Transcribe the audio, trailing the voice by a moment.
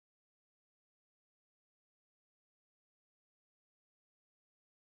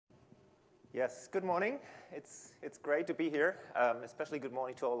Yes, good morning. It's great to be here, especially good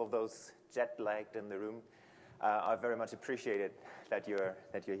morning to all of those jet-lagged in the room. I very much appreciate it that you're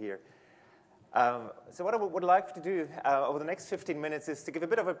here. So what I would like to do over the next 15 minutes is to give a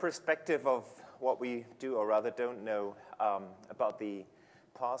bit of a perspective of what we do or rather don't know about the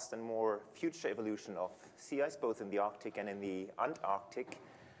past and more future evolution of sea ice, both in the Arctic and in the Antarctic.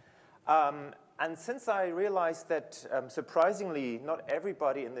 And since I realized that, surprisingly, not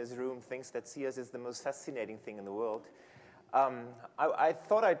everybody in this room thinks that sea ice is the most fascinating thing in the world, I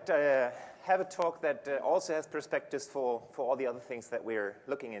thought I'd have a talk that also has perspectives for all the other things that we're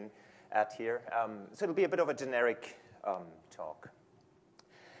looking at here. So it'll be a bit of a generic talk.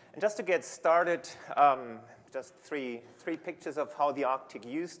 And just to get started, just three pictures of how the Arctic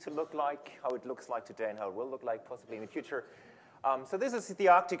used to look like, how it looks like today, and how it will look like possibly in the future. So this is the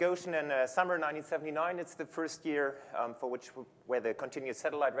Arctic Ocean in summer 1979. It's the first year where the continuous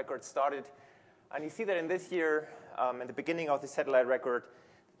satellite record started. And you see that in this year, at the beginning of the satellite record,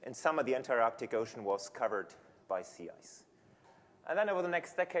 in summer the entire Arctic Ocean was covered by sea ice. And then over the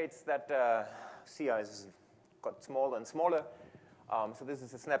next decades, that sea ice got smaller and smaller. So this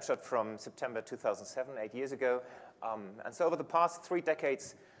is a snapshot from September 2007, 8 years ago. And so over the past 3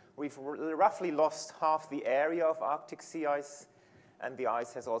 decades, we've roughly lost half the area of Arctic sea ice, and the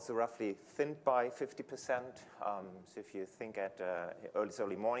ice has also roughly thinned by 50%. So if you think at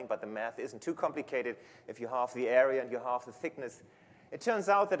early morning, but the math isn't too complicated. If you halve the area and you halve the thickness, it turns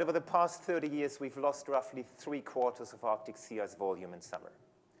out that over the past 30 years, we've lost roughly 3/4 of Arctic sea ice volume in summer.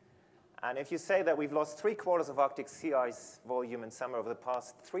 And if you say that we've lost 3/4 of Arctic sea ice volume in summer over the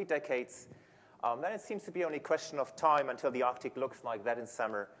past 3 decades, then it seems to be only a question of time until the Arctic looks like that in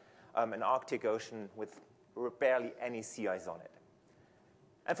summer, an Arctic Ocean with barely any sea ice on it.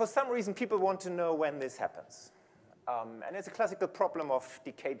 And for some reason, people want to know when this happens. And it's a classical problem of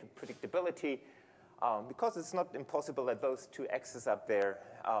decadal predictability, because it's not impossible that those two x's up there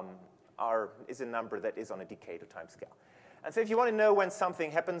is a number that is on a decadal timescale. And so if you want to know when something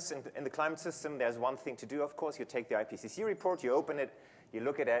happens in the climate system, there's one thing to do, of course. You take the IPCC report, you open it, you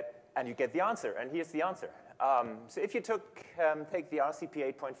look at it, and you get the answer. And here's the answer. So if you take the RCP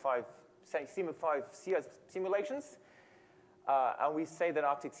 8.5 CMA5 sea ice simulations, and we say that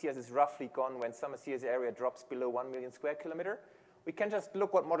Arctic sea ice is roughly gone when summer sea ice area drops below 1 million square kilometer, we can just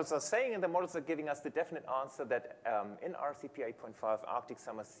look what models are saying, and the models are giving us the definite answer that in RCP 8.5, Arctic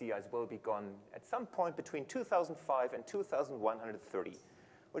summer sea ice will be gone at some point between 2005 and 2130,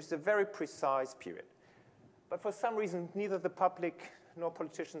 which is a very precise period. But for some reason, neither the public, nor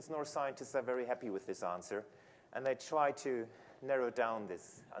politicians, nor scientists are very happy with this answer, and they try to narrow down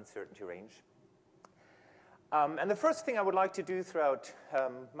this uncertainty range. And the first thing I would like to do throughout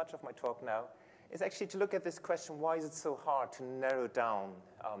much of my talk now is actually to look at this question: why is it so hard to narrow down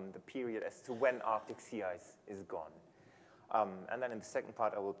the period as to when Arctic sea ice is gone? And then in the second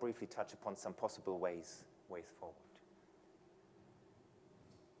part, I will briefly touch upon some possible ways forward.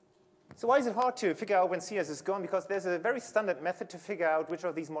 So why is it hard to figure out when sea ice is gone? Because there's a very standard method to figure out which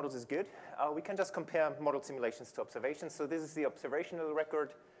of these models is good. We can just compare model simulations to observations. So this is the observational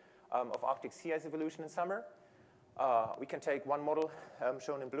record of Arctic sea ice evolution in summer. We can take one model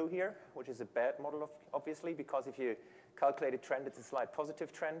shown in blue here, which is a bad model, obviously, because if you calculate a trend, it's a slight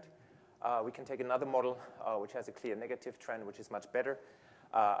positive trend. We can take another model, which has a clear negative trend, which is much better.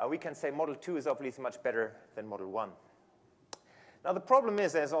 We can say model 2 is obviously much better than model 1. Now, the problem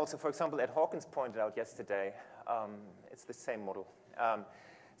is, as also, for example, Ed Hawkins pointed out yesterday, it's the same model.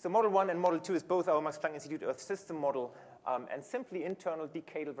 So model 1 and model 2 is both our Max Planck Institute Earth System model, and simply internal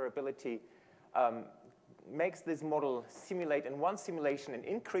decadal variability makes this model simulate in one simulation an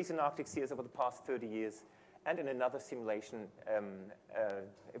increase in Arctic sea ice over the past 30 years, and in another simulation,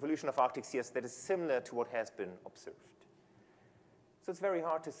 evolution of Arctic sea ice that is similar to what has been observed. So it's very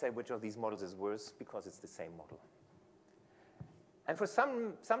hard to say which of these models is worse, because it's the same model. And for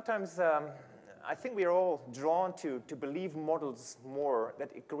sometimes, I think we are all drawn to believe models more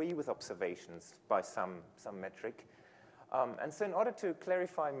that agree with observations by some metric. And so in order to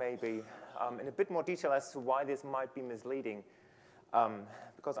clarify maybe in a bit more detail as to why this might be misleading,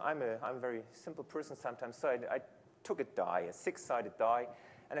 because I'm a very simple person sometimes, so I took a die, a 6-sided die,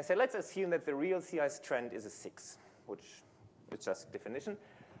 and I said, let's assume that the real sea ice trend is a 6, which is just a definition.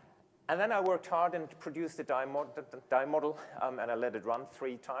 And then I worked hard and produced the die model, and I let it run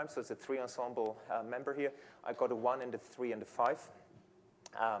 3 times, so it's a 3 ensemble member here. I got a 1 and a 3 and a 5.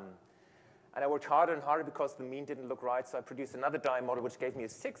 And I worked harder and harder because the mean didn't look right, so I produced another die model which gave me a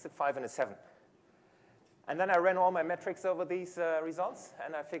 6, a 5, and a 7. And then I ran all my metrics over these results,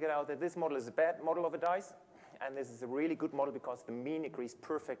 and I figured out that this model is a bad model of a dice, and this is a really good model because the mean agrees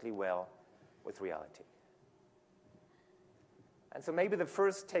perfectly well with with reality. And so maybe the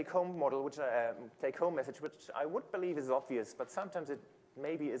first take-home model, take-home message, which I would believe is obvious, but sometimes it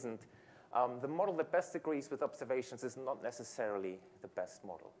maybe isn't. The model that best agrees with observations is not necessarily the best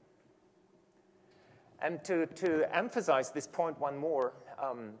model. And to emphasize this point once more,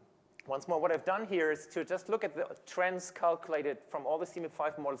 what I've done here is to just look at the trends calculated from all the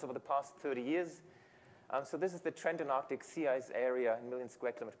CMIP5 models over the past 30 years. So this is the trend in Arctic sea ice area in million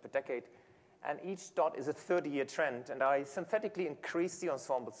square kilometers per decade. And each dot is a 30-year trend. And I synthetically increased the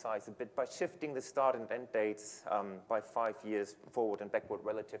ensemble size a bit by shifting the start and end dates by 5 years forward and backward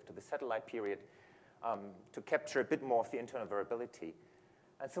relative to the satellite period to capture a bit more of the internal variability.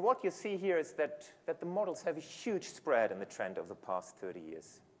 And so what you see here is that the models have a huge spread in the trend of the past 30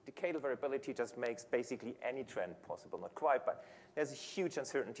 years. Decadal variability just makes basically any trend possible, not quite, but there's a huge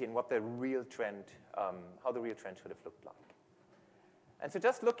uncertainty in what the real trend, how the real trend should have looked like. And so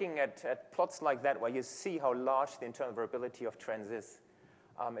just looking at plots like that, where you see how large the internal variability of trends is,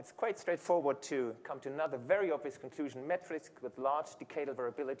 it's quite straightforward to come to another very obvious conclusion. Metrics with large decadal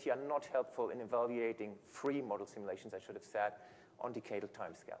variability are not helpful in evaluating free model simulations, I should have said, on decadal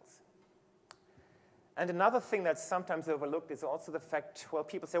timescales. And another thing that's sometimes overlooked is also the fact, well,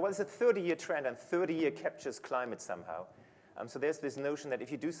 people say, well, it's a 30-year trend, and 30-year captures climate somehow. So there's this notion that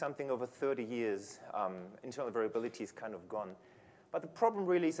if you do something over 30 years, internal variability is kind of gone. But the problem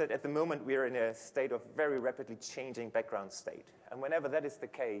really is that at the moment we're in a state of very rapidly changing background state. And whenever that is the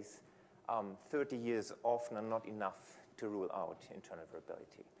case, 30 years often are not enough to rule out internal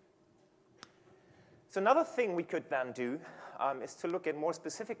variability. So another thing we could then do is to look at more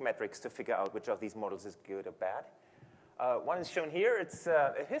specific metrics to figure out which of these models is good or bad. One is shown here. It's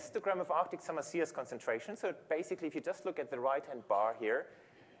a histogram of Arctic summer sea ice concentration. So basically, if you just look at the right-hand bar here,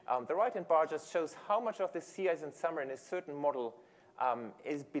 the right-hand bar just shows how much of the sea ice in summer in a certain model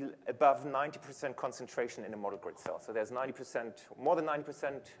is above 90% concentration in a model grid cell. So there's 90%, more than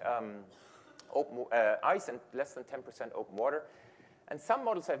 90% open ice and less than 10% open water. And some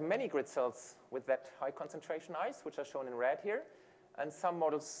models have many grid cells with that high concentration ice, which are shown in red here. And some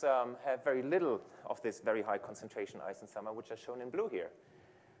models have very little of this very high concentration ice in summer, which are shown in blue here.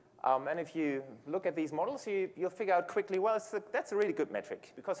 And if you look at these models, you'll figure out quickly, well, that's a really good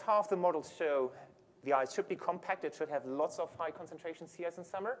metric, because half the models show the ice should be compact, it should have lots of high concentration sea ice in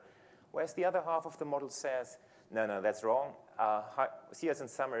summer, whereas the other half of the model says, no, that's wrong. Sea ice in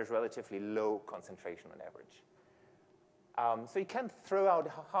summer is relatively low concentration on average. So you can throw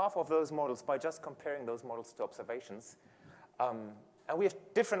out half of those models by just comparing those models to observations. And we have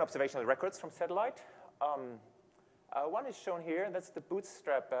different observational records from satellite. One is shown here, that's the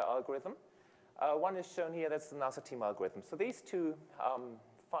bootstrap algorithm. One is shown here, that's the NASA team algorithm. So these two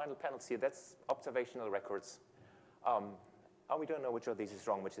final panels here, that's observational records. And we don't know which of these is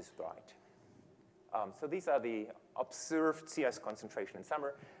wrong, which is right. So these are the observed sea ice concentration in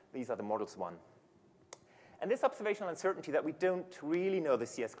summer. These are the models one. And this observational uncertainty that we don't really know the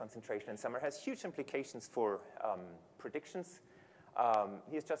sea ice concentration in summer has huge implications for predictions.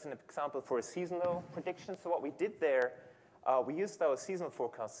 Here's just an example for a seasonal prediction. So what we did there, we used our seasonal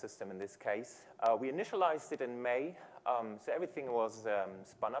forecast system in this case. We initialized it in May, so everything was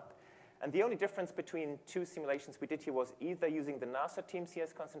spun up. And the only difference between two simulations we did here was either using the NASA team sea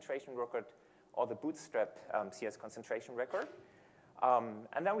ice concentration record or the bootstrap sea ice concentration record.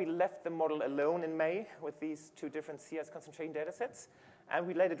 And then we left the model alone in May with these two different sea ice concentration data sets, and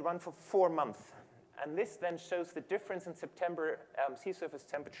we let it run for 4 months. And this then shows the difference in September sea surface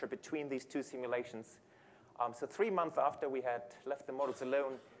temperature between these two simulations. So 3 months after we had left the models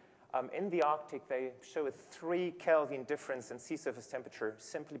alone, in the Arctic, they show a 3 Kelvin difference in sea surface temperature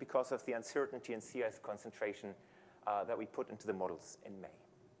simply because of the uncertainty in sea ice concentration that we put into the models in May.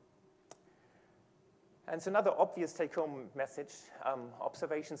 And so another obvious take-home message,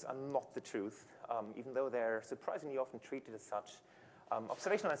 observations are not the truth, even though they're surprisingly often treated as such.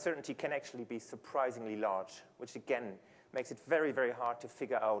 Observational uncertainty can actually be surprisingly large, which again makes it very, very hard to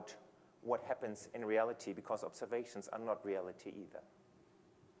figure out what happens in reality, because observations are not reality either.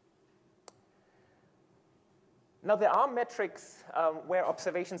 Now, there are metrics where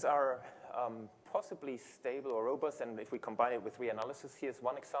observations are possibly stable or robust, and if we combine it with reanalysis, here's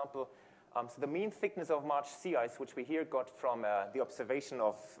one example. So the mean thickness of March sea ice, which we here got from the observation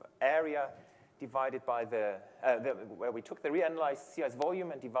of area divided by where we took the reanalyzed sea ice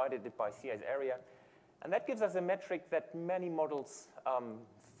volume and divided it by sea ice area. And that gives us a metric that many models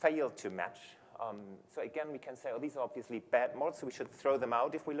fail to match. So again, we can say, oh, these are obviously bad models, so we should throw them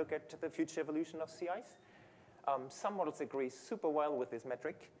out if we look at the future evolution of sea ice. Some models agree super well with this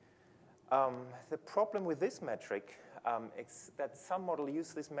metric. The problem with this metric that some models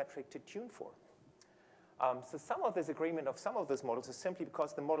use this metric to tune for. So some of this agreement of some of those models is simply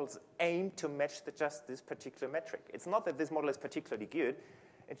because the models aim to match just this particular metric. It's not that this model is particularly good.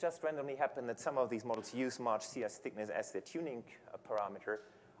 It just randomly happened that some of these models use margin sea ice thickness as their tuning parameter,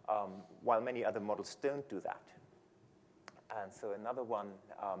 while many other models don't do that. And so another one,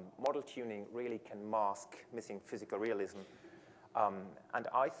 model tuning really can mask missing physical realism. And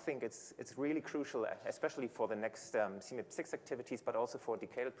I think it's really crucial, especially for the next CMIP6 activities, but also for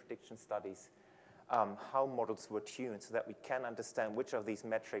decadal prediction studies, how models were tuned so that we can understand which of these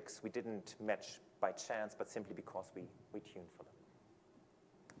metrics we didn't match by chance, but simply because we tuned for them.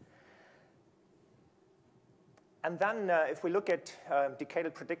 And then if we look at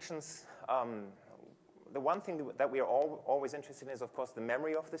decadal predictions, the one thing that we are always interested in is, of course, the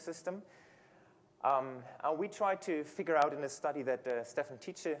memory of the system. We tried to figure out in a study that Stefan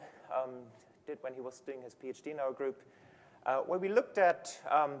Tietze did when he was doing his PhD in our group, where we looked at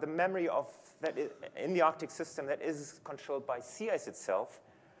the memory in the Arctic system that is controlled by sea ice itself.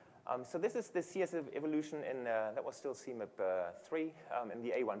 So this is the sea ice evolution that was still CMIP3 in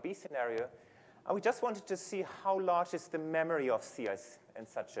the A1b scenario. And we just wanted to see how large is the memory of sea ice in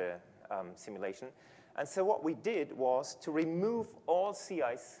such a simulation. And so what we did was to remove all sea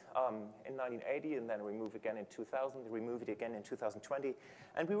ice in 1980 and then remove again in 2000, remove it again in 2020.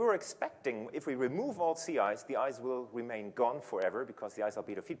 And we were expecting if we remove all sea ice, the ice will remain gone forever because the ice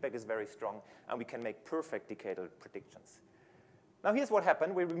albedo feedback is very strong and we can make perfect decadal predictions. Now here's what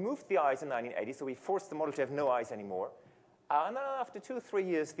happened. We removed the ice in 1980, so we forced the model to have no ice anymore. And then after 2 or 3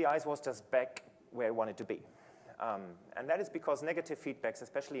 years, the ice was just back where it wanted to be. And that is because negative feedbacks,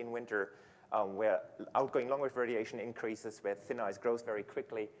 especially in winter, where outgoing long-wave radiation increases, where thin ice grows very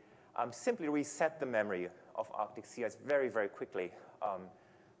quickly, simply reset the memory of Arctic sea ice very, very quickly,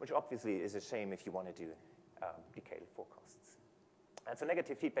 which obviously is a shame if you want to do decadal forecasts. And so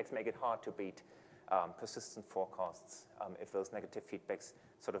negative feedbacks make it hard to beat persistent forecasts if those negative feedbacks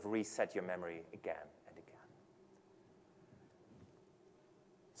sort of reset your memory again and again.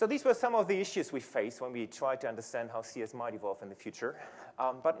 So these were some of the issues we faced when we tried to understand how sea ice might evolve in the future.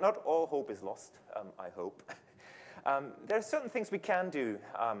 But not all hope is lost, I hope. There are certain things we can do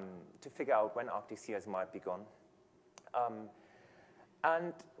to figure out when Arctic sea ice might be gone.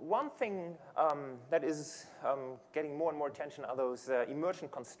 And one thing that is getting more and more attention are those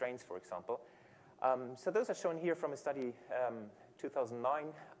emergent constraints, for example. So those are shown here from a study 2009,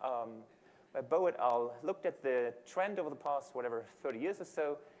 where Bo et al. Looked at the trend over the past, 30 years or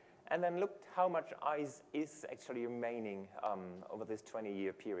so, and then looked how much ice is actually remaining over this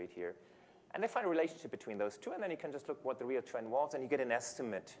 20-year period here. And they find a relationship between those two, and then you can just look what the real trend was, and you get an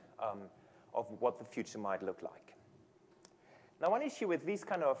estimate of what the future might look like. Now, one issue with these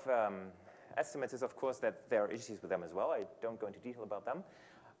kind of estimates is, of course, that there are issues with them as well. I don't go into detail about them.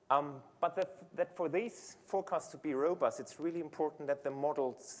 But that for these forecasts to be robust, it's really important that the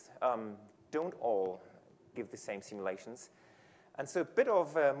models don't all give the same simulations. And so a bit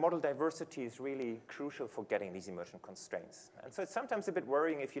of model diversity is really crucial for getting these emergent constraints. And so it's sometimes a bit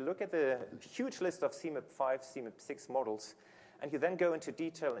worrying if you look at the huge list of CMIP5, CMIP6 models, and you then go into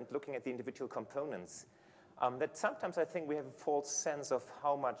detail and looking at the individual components, that sometimes I think we have a false sense of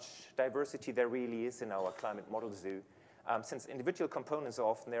how much diversity there really is in our climate model zoo, since individual components are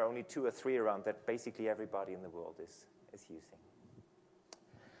often there are only 2 or 3 around that basically everybody in the world is using.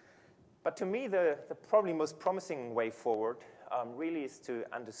 But to me, the probably most promising way forward really is to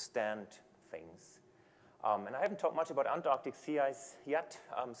understand things. And I haven't talked much about Antarctic sea ice yet.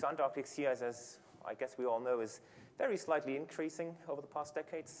 So Antarctic sea ice, as I guess we all know, is very slightly increasing over the past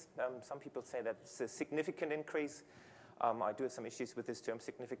decades. Some people say that's a significant increase. I do have some issues with this term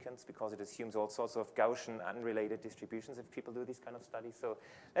significance because it assumes all sorts of Gaussian unrelated distributions if people do these kind of studies. So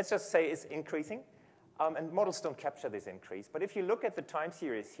let's just say it's increasing. And models don't capture this increase. But if you look at the time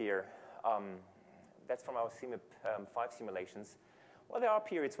series here, that's from our CMIP5 simulations, well, there are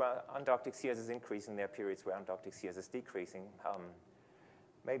periods where Antarctic sea ice is increasing. There are periods where Antarctic sea ice is decreasing.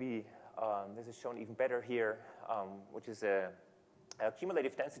 Maybe this is shown even better here, which is a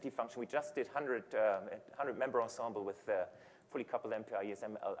cumulative density function. We just did 100-member ensemble with fully coupled MPI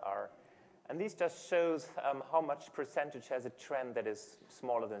ESM-LR. And this just shows how much percentage has a trend that is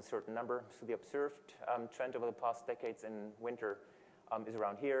smaller than a certain number. So the observed trend over the past decades in winter is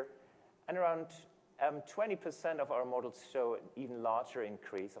around here. And around 20% of our models show an even larger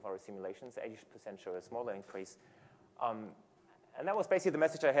increase of our simulations. 80% show a smaller increase. And that was basically the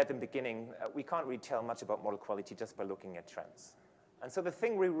message I had in the beginning. We can't really tell much about model quality just by looking at trends. And so the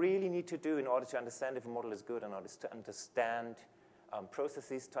thing we really need to do in order to understand if a model is good in order is to understand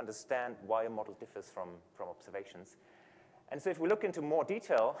processes to understand why a model differs from observations. And so if we look into more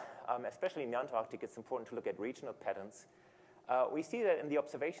detail, especially in the Antarctic, it's important to look at regional patterns. We see that in the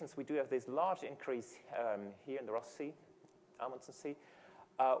observations, we do have this large increase here in the Ross Sea, Amundsen Sea,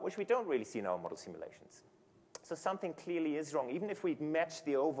 which we don't really see in our model simulations. So something clearly is wrong. Even if we match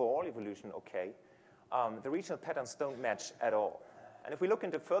the overall evolution okay, the regional patterns don't match at all. And if we look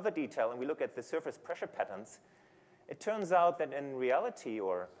into further detail and we look at the surface pressure patterns, it turns out that in reality,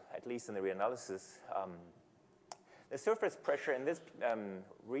 or at least in the reanalysis, the surface pressure in this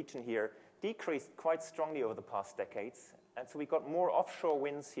region here decreased quite strongly over the past decades. And so we got more offshore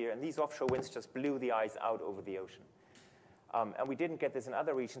winds here, and these offshore winds just blew the ice out over the ocean. And we didn't get this in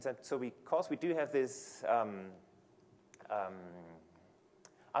other regions. And so because we do have this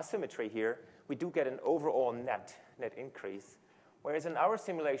asymmetry here, we do get an overall net increase. Whereas in our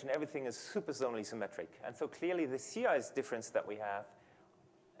simulation, everything is superzonally symmetric. And so clearly the sea ice difference that we have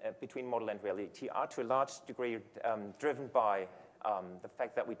between model and reality are to a large degree driven by the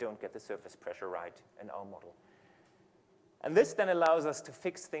fact that we don't get the surface pressure right in our model. And this then allows us to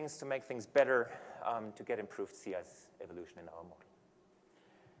fix things, to make things better, to get improved sea ice evolution in our model.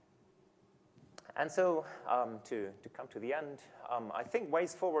 And so to come to the end, I think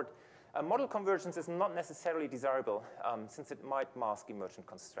ways forward, model convergence is not necessarily desirable since it might mask emergent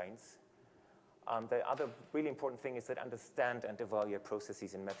constraints. The other really important thing is that understand and evaluate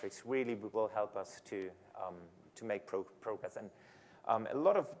processes in metrics really will help us to make progress. And a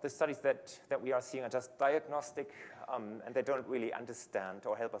lot of the studies that we are seeing are just diagnostic, and they don't really understand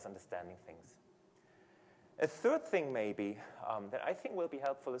or help us understanding things. A third thing maybe that I think will be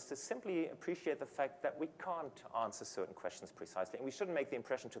helpful is to simply appreciate the fact that we can't answer certain questions precisely, and we shouldn't make the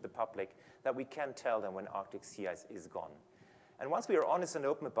impression to the public that we can tell them when Arctic sea ice is gone. And once we are honest and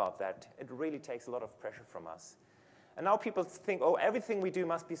open about that, it really takes a lot of pressure from us. And now people think, oh, everything we do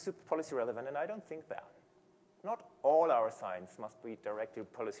must be super policy relevant, and I don't think that. Not all our science must be directly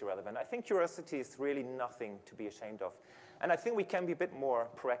policy relevant. I think curiosity is really nothing to be ashamed of. And I think we can be a bit more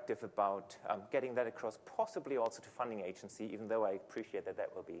proactive about getting that across, possibly also to funding agency, even though I appreciate that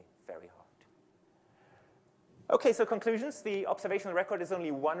that will be very hard. Okay, so conclusions. The observational record is only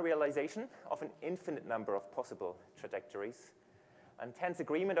one realization of an infinite number of possible trajectories. And hence,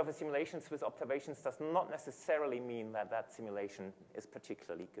 agreement of a simulation with observations does not necessarily mean that that simulation is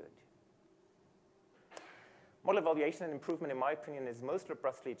particularly good. Model evaluation and improvement, in my opinion, is most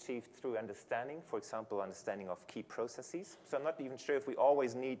robustly achieved through understanding, for example, understanding of key processes. So I'm not even sure if we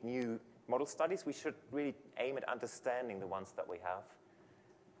always need new model studies. We should really aim at understanding the ones that we have.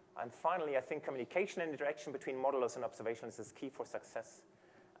 And finally, I think communication and interaction between modelers and observationalists is key for success.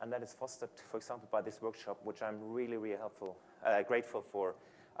 And that is fostered, for example, by this workshop, which I'm really, really grateful for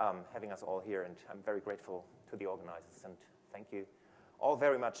having us all here. And I'm very grateful to the organizers. And thank you all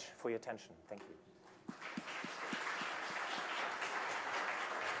very much for your attention. Thank you.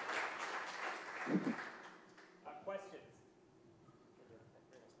 Questions?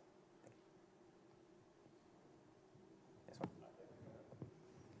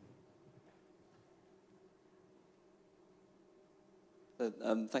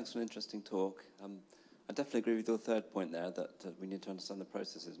 Thanks for an interesting talk. I definitely agree with your third point there, that we need to understand the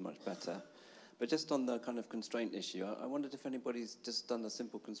processes much better. But just on the kind of constraint issue, I wondered if anybody's just done a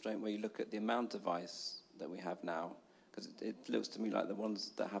simple constraint where you look at the amount of ice that we have now, because it looks to me like the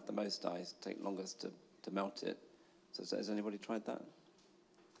ones that have the most ice take longest to melt it. So has anybody tried that?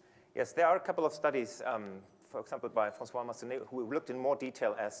 Yes, there are a couple of studies, for example, by François Massonet, who looked in more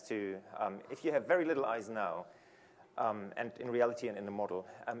detail as to if you have very little ice now, and in reality and in the model,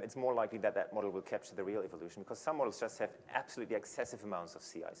 it's more likely that that model will capture the real evolution, because some models just have absolutely excessive amounts of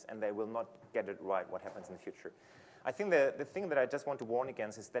sea ice, and they will not get it right what happens in the future. I think the thing that I just want to warn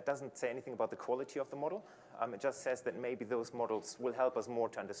against is that doesn't say anything about the quality of the model. It just says that maybe those models will help us more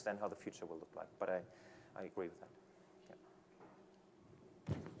to understand how the future will look like. But I agree with that.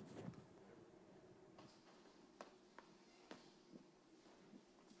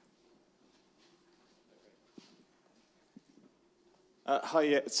 Yeah.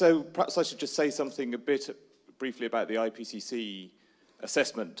 Hi, so perhaps I should just say something a bit briefly about the IPCC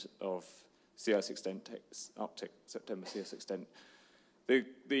assessment of sea ice extent, Arctic September sea ice extent.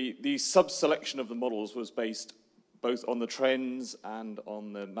 The sub-selection of the models was based both on the trends and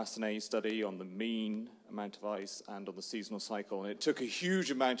on the Massonet study, on the mean amount of ice and on the seasonal cycle. And it took a huge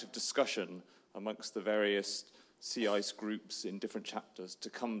amount of discussion amongst the various sea ice groups in different chapters to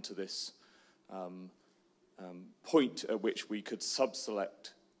come to this point at which we could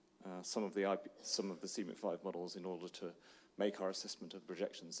sub-select some of the CMIP5 models in order to make our assessment of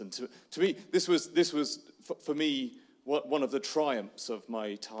projections. And to me, this was for me one of the triumphs of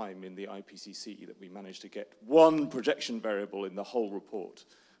my time in the IPCC that we managed to get one projection variable in the whole report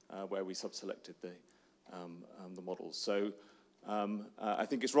where we subselected the models. So I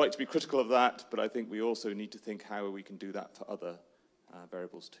think it's right to be critical of that, but I think we also need to think how we can do that for other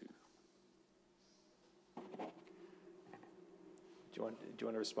variables too. Do you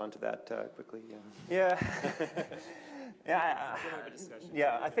want to respond to that quickly? Yeah.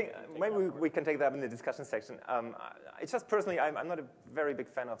 Yeah, I think maybe we can take that up in the discussion section. It's just personally, I'm not a very big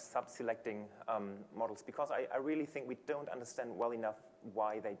fan of sub-selecting models because I really think we don't understand well enough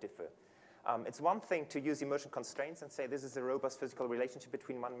why they differ. It's one thing to use immersion constraints and say this is a robust physical relationship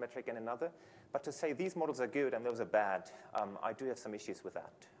between one metric and another, but to say these models are good and those are bad, I do have some issues with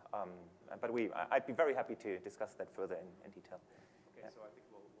that. But I'd be very happy to discuss that further in detail. Okay, so I think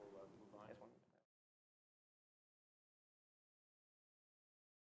we'll move on. Yes,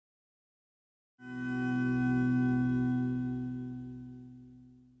 one.